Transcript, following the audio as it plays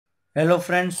Hello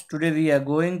friends, today we are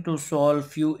going to solve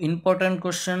few important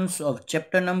questions of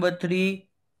chapter number 3,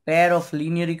 pair of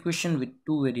linear equation with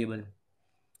two variable.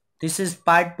 This is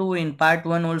part 2. In part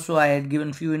 1 also I had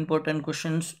given few important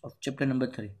questions of chapter number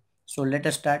 3. So let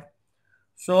us start.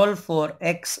 Solve for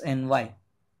x and y.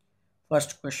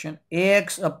 First question,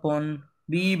 ax upon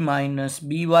b minus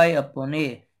by upon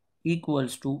a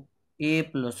equals to a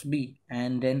plus b,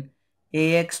 and then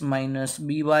ax minus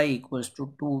by equals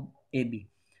to 2ab.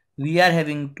 We are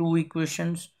having two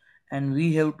equations and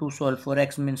we have to solve for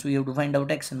x, means we have to find out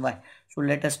x and y. So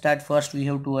let us start. First we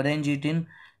have to arrange it in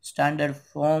standard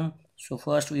form. So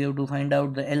first we have to find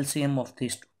out the LCM of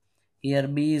these two. Here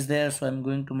b is there, so I'm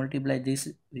going to multiply this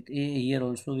with a, here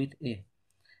also with a,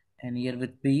 and here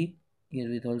with b, here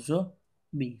with also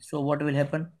b. So what will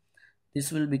happen?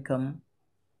 This will become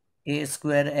a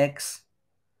square x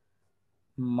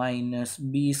minus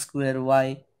b square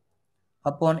y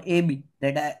upon ab.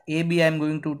 That ab I am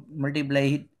going to multiply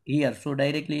it here. So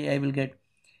directly I will get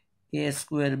a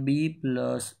square b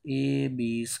plus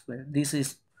ab square. This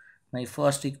is my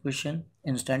first equation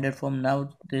in standard form.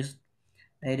 Now this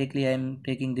directly I am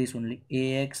taking this only,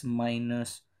 ax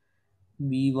minus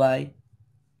by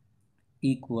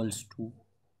equals to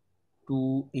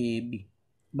 2ab.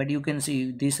 But you can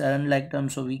see these are unlike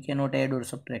terms, so we cannot add or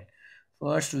subtract.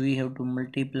 First we have to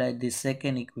multiply this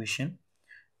second equation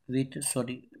with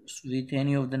with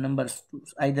any of the numbers.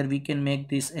 Either we can make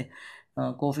this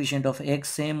coefficient of x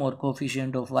same or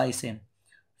coefficient of y same.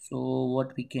 So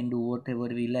what we can do, whatever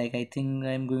we like. I think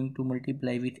I'm going to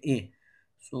multiply with a.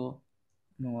 So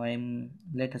no,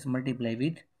 let us multiply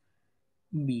with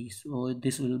b. So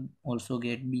this will also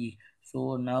get b.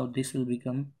 So now this will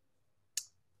become,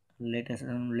 let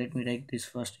me write this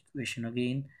first equation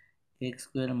again. X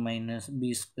square minus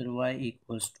b square y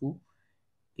equals to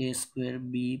a square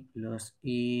b plus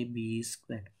ab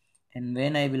square, and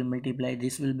when I will multiply,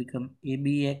 this will become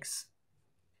abx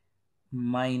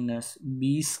minus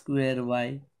b square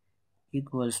y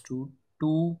equals to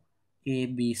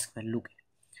 2ab square. Look,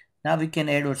 now we can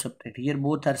add or subtract. Here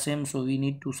both are same, so we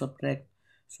need to subtract.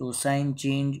 So sign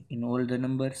change in all the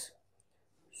numbers.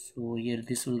 So here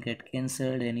this will get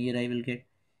cancelled, and here I will get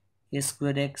a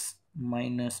square x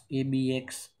minus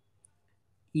abx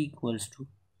equals to,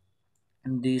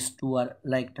 and these two are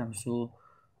like terms, so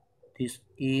this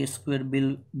a square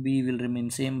b will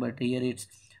remain same, but here it's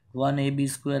 1ab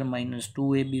square minus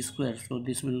 2ab square, so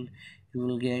this will, you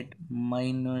will get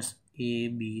minus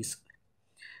ab square.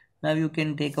 Now you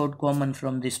can take out common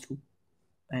from this two,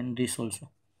 and this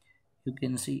also you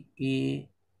can see a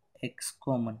x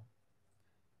common,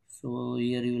 so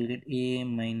here you will get a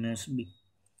minus b,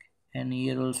 and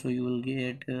here also you will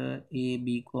get a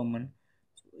b common,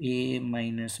 so a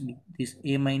minus b. This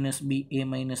a minus b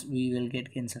will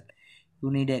get cancelled. You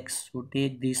need x, so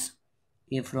take this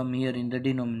a from here in the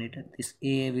denominator. This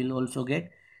a will also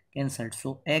get cancelled,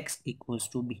 so x equals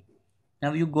to b.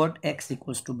 Now you got x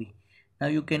equals to b. Now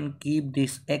you can keep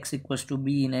this x equals to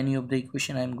b in any of the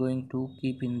equation. I am going to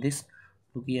keep in this.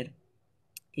 Look here,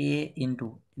 a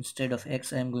into, instead of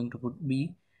x I am going to put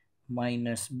b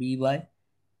minus by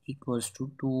equals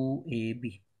to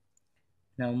 2ab.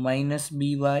 Now minus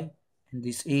by, and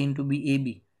this a into b,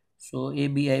 ab. So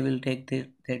ab I will take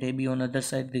that ab on other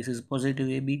side. This is positive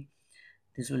ab.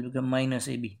 This will become minus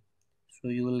ab. So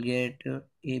you will get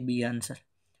ab answer.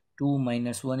 2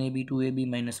 minus 1ab, 2ab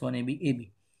minus 1ab,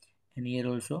 ab. And here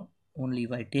also only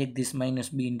y. Take this minus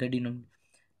b in the denominator.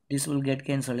 This will get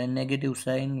cancelled, and negative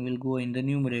sign will go in the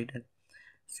numerator.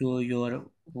 So your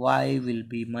y will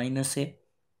be minus a,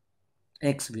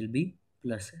 x will be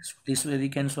plus a. So this way we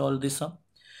can solve this sum.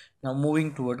 Now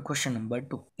moving toward question number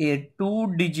 2. A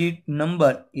two-digit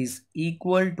number is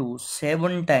equal to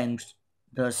 7 times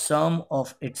the sum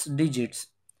of its digits.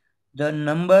 The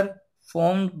number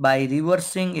formed by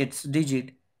reversing its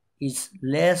digit is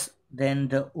less than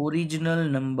the original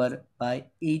number by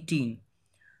 18.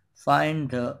 Find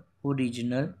the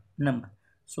original number.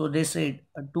 So they said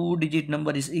a two-digit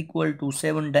number is equal to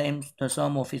 7 times the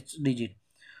sum of its digit.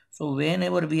 So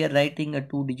whenever we are writing a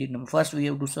two-digit number, first we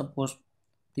have to suppose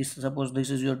this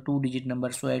is your two-digit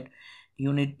number. So at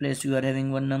unit place you are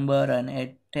having one number, and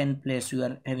at 10 place you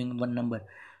are having one number.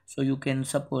 So you can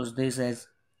suppose this as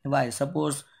y.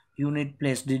 Suppose unit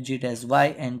place digit as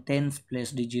y and tens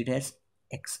place digit as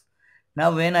x.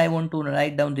 Now when I want to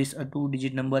write down this, a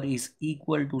two-digit number is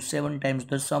equal to 7 times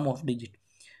the sum of digit,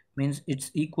 means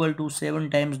it's equal to 7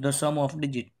 times the sum of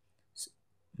digit,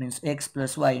 means x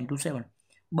plus y into 7.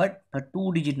 But a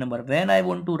two-digit number, when I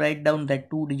want to write down that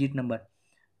two-digit number,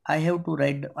 I have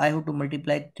to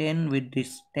multiply 10 with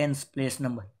this tens place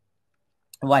number.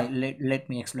 Why? Let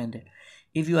me explain that.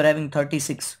 If you are having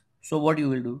 36, so what you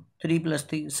will do? 3 plus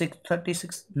 3, 6,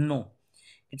 36? No.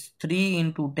 It's 3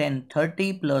 into 10,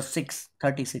 30 plus 6,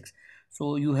 36.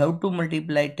 So you have to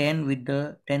multiply 10 with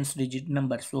the tens digit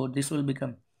number. So this will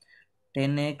become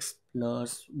 10x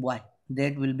plus y.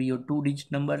 That will be your 2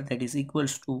 digit number, that is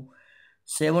equals to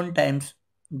 7 times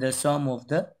the sum of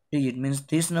the digit. Means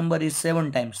this number is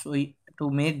 7 times. So to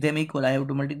make them equal, I have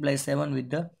to multiply 7 with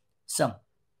the sum.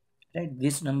 Right,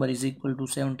 this number is equal to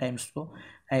 7 times, so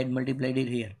I had multiplied it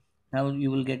here. Now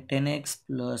you will get 10x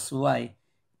plus y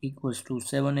equals to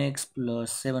 7x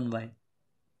plus 7y.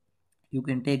 You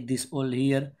can take this all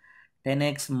here.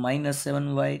 10x minus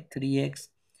 7y, 3x.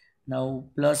 Now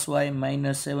plus y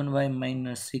minus 7y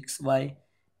minus 6y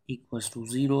equals to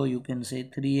 0. You can say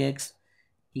 3x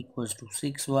equals to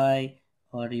 6y,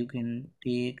 or you can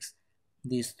take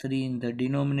this 3 in the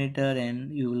denominator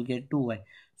and you will get 2y.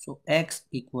 So x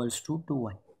equals to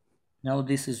 2y. Now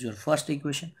this is your first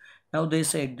equation. Now they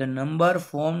said the number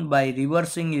formed by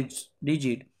reversing its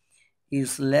digit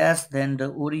is less than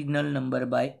the original number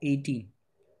by 18.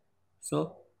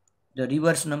 So the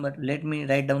reverse number, let me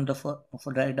write down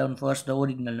write down first the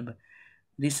original number.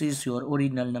 This is your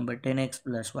original number 10x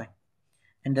plus y,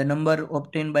 and the number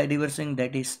obtained by reversing,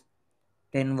 that is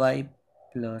 10y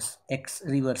plus x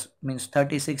reverse, means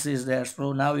 36 is there,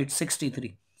 so now it's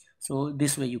 63. So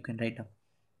this way you can write down.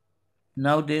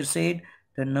 Now they said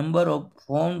the number of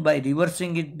formed by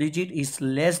reversing its digit is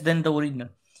less than the original,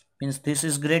 means this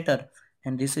is greater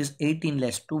and this is 18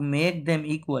 less. To make them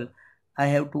equal, I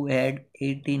have to add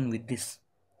 18 with this.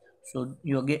 So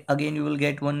you get, again you will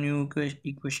get one new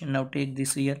equation. Now take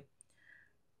this here,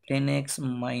 10x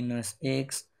minus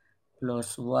x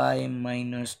plus y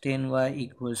minus 10y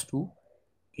equals to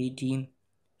 18.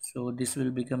 So this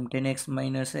will become 10x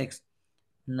minus x,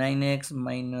 9x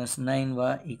minus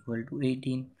 9y equal to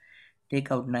 18.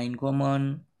 Take out 9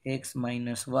 common, x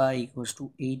minus y equals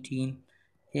to 18.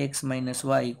 X minus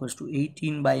y equals to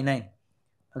 18 by 9.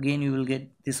 Again you will get,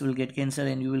 this will get cancelled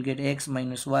and you will get x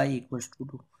minus y equals to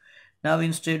 2. Now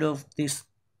instead of this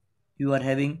you are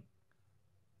having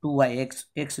 2y,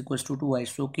 x equals to 2y,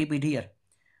 so keep it here.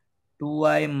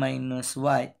 2y minus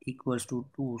y equals to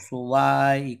 2, so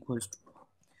y equals to 2.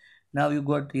 Now you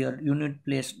got your unit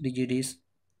place digit is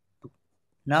 2.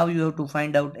 Now you have to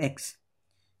find out x.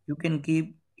 You can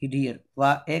keep it here.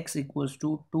 X equals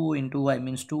to 2 into y,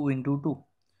 means 2 into 2.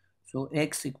 So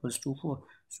x equals to 4.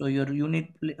 So your unit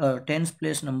tens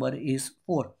place number is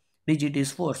 4. Digit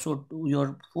is 4. So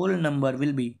your full number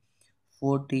will be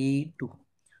 42.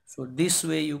 So this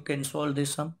way you can solve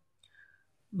this sum.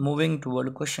 Moving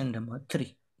toward question number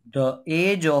 3. The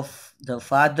age of the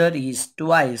father is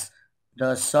twice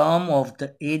the sum of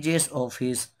the ages of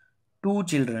his two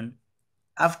children.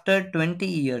 After 20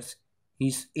 years,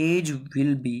 his age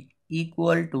will be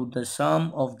equal to the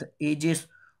sum of the ages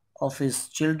of his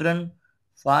children.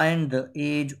 Find the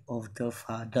age of the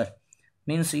father.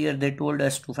 Means here they told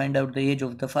us to find out the age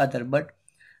of the father, but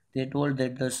they told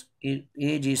that the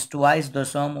age is twice the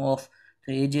sum of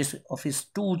the ages of his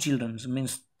two children,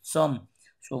 means sum.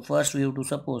 So first we have to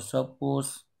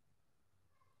suppose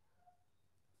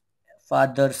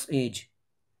father's age,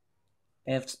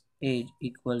 f's age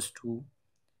equals to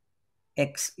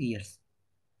x years.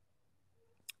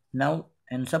 Now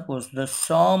and suppose the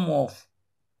sum of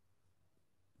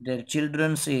their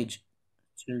children's age,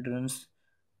 children's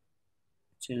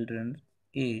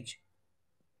age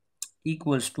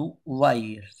equals to y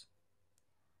years.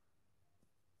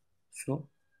 So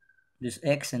this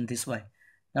x and this y.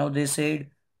 Now they said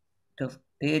the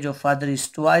age of father is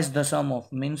twice the sum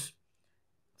of, means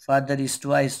father is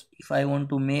twice. If I want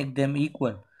to make them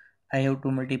equal, I have to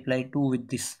multiply 2 with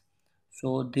this.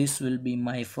 So this will be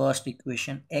my first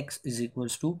equation, x is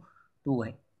equals to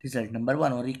 2y. Result number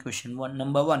 1, or equation 1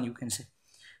 number 1 you can say.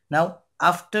 Now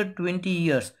after 20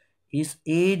 years, his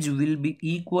age will be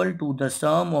equal to the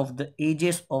sum of the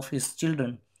ages of his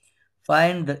children.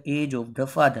 Find the age of the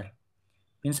father.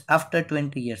 Means after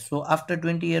 20 years. So after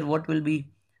 20 years, what will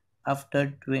be?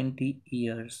 After 20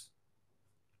 years,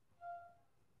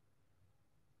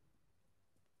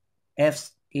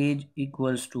 f's age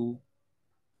equals to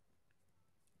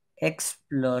x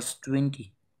plus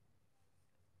 20,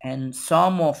 and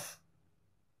sum of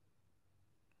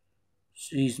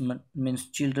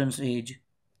means children's age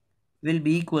will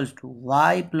be equals to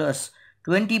y plus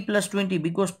 20 plus 20,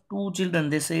 because two children,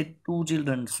 they say two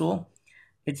children, so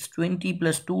it's 20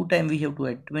 plus 2 time we have to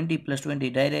add 20 plus 20.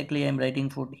 Directly I am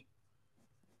writing 40.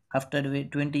 After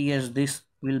 20 years, this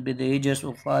will be the ages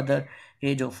of father,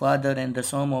 age of father, and the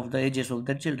sum of the ages of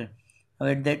the children. Now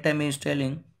at that time he is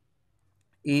telling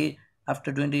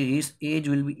After 20, his age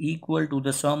will be equal to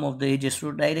the sum of the ages.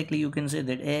 So directly you can say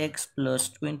that x plus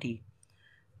 20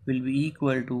 will be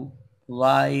equal to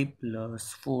y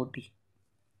plus 40.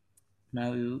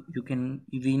 Now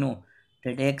we know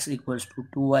that x equals to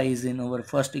 2y is in our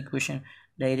first equation.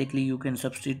 Directly you can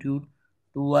substitute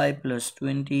 2y plus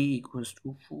 20 equals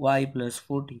to y plus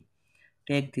 40.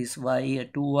 Take this y here,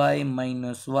 2y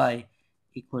minus y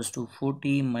equals to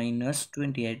 40 minus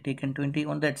 20. I had taken 20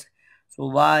 on that side. So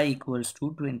y equals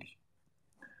to 20.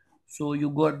 So you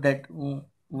got that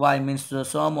y means the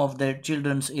sum of their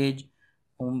children's age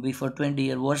before 20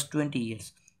 years was 20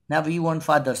 years. Now we want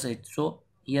father's age. So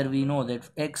here we know that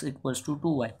x equals to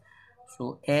 2y.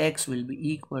 So x will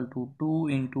be equal to 2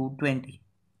 into 20.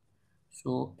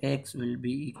 So x will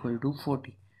be equal to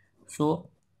 40. So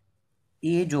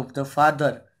age of the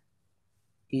father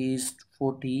is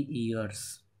 40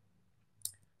 years.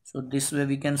 So this way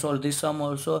we can solve this sum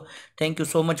also. Thank you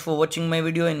so much for watching my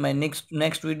video. In my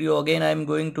next video again I am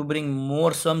going to bring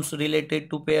more sums related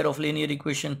to pair of linear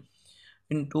equation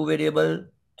in two variable.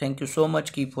 Thank you so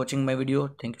much. Keep watching my video.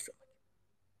 Thank you so much.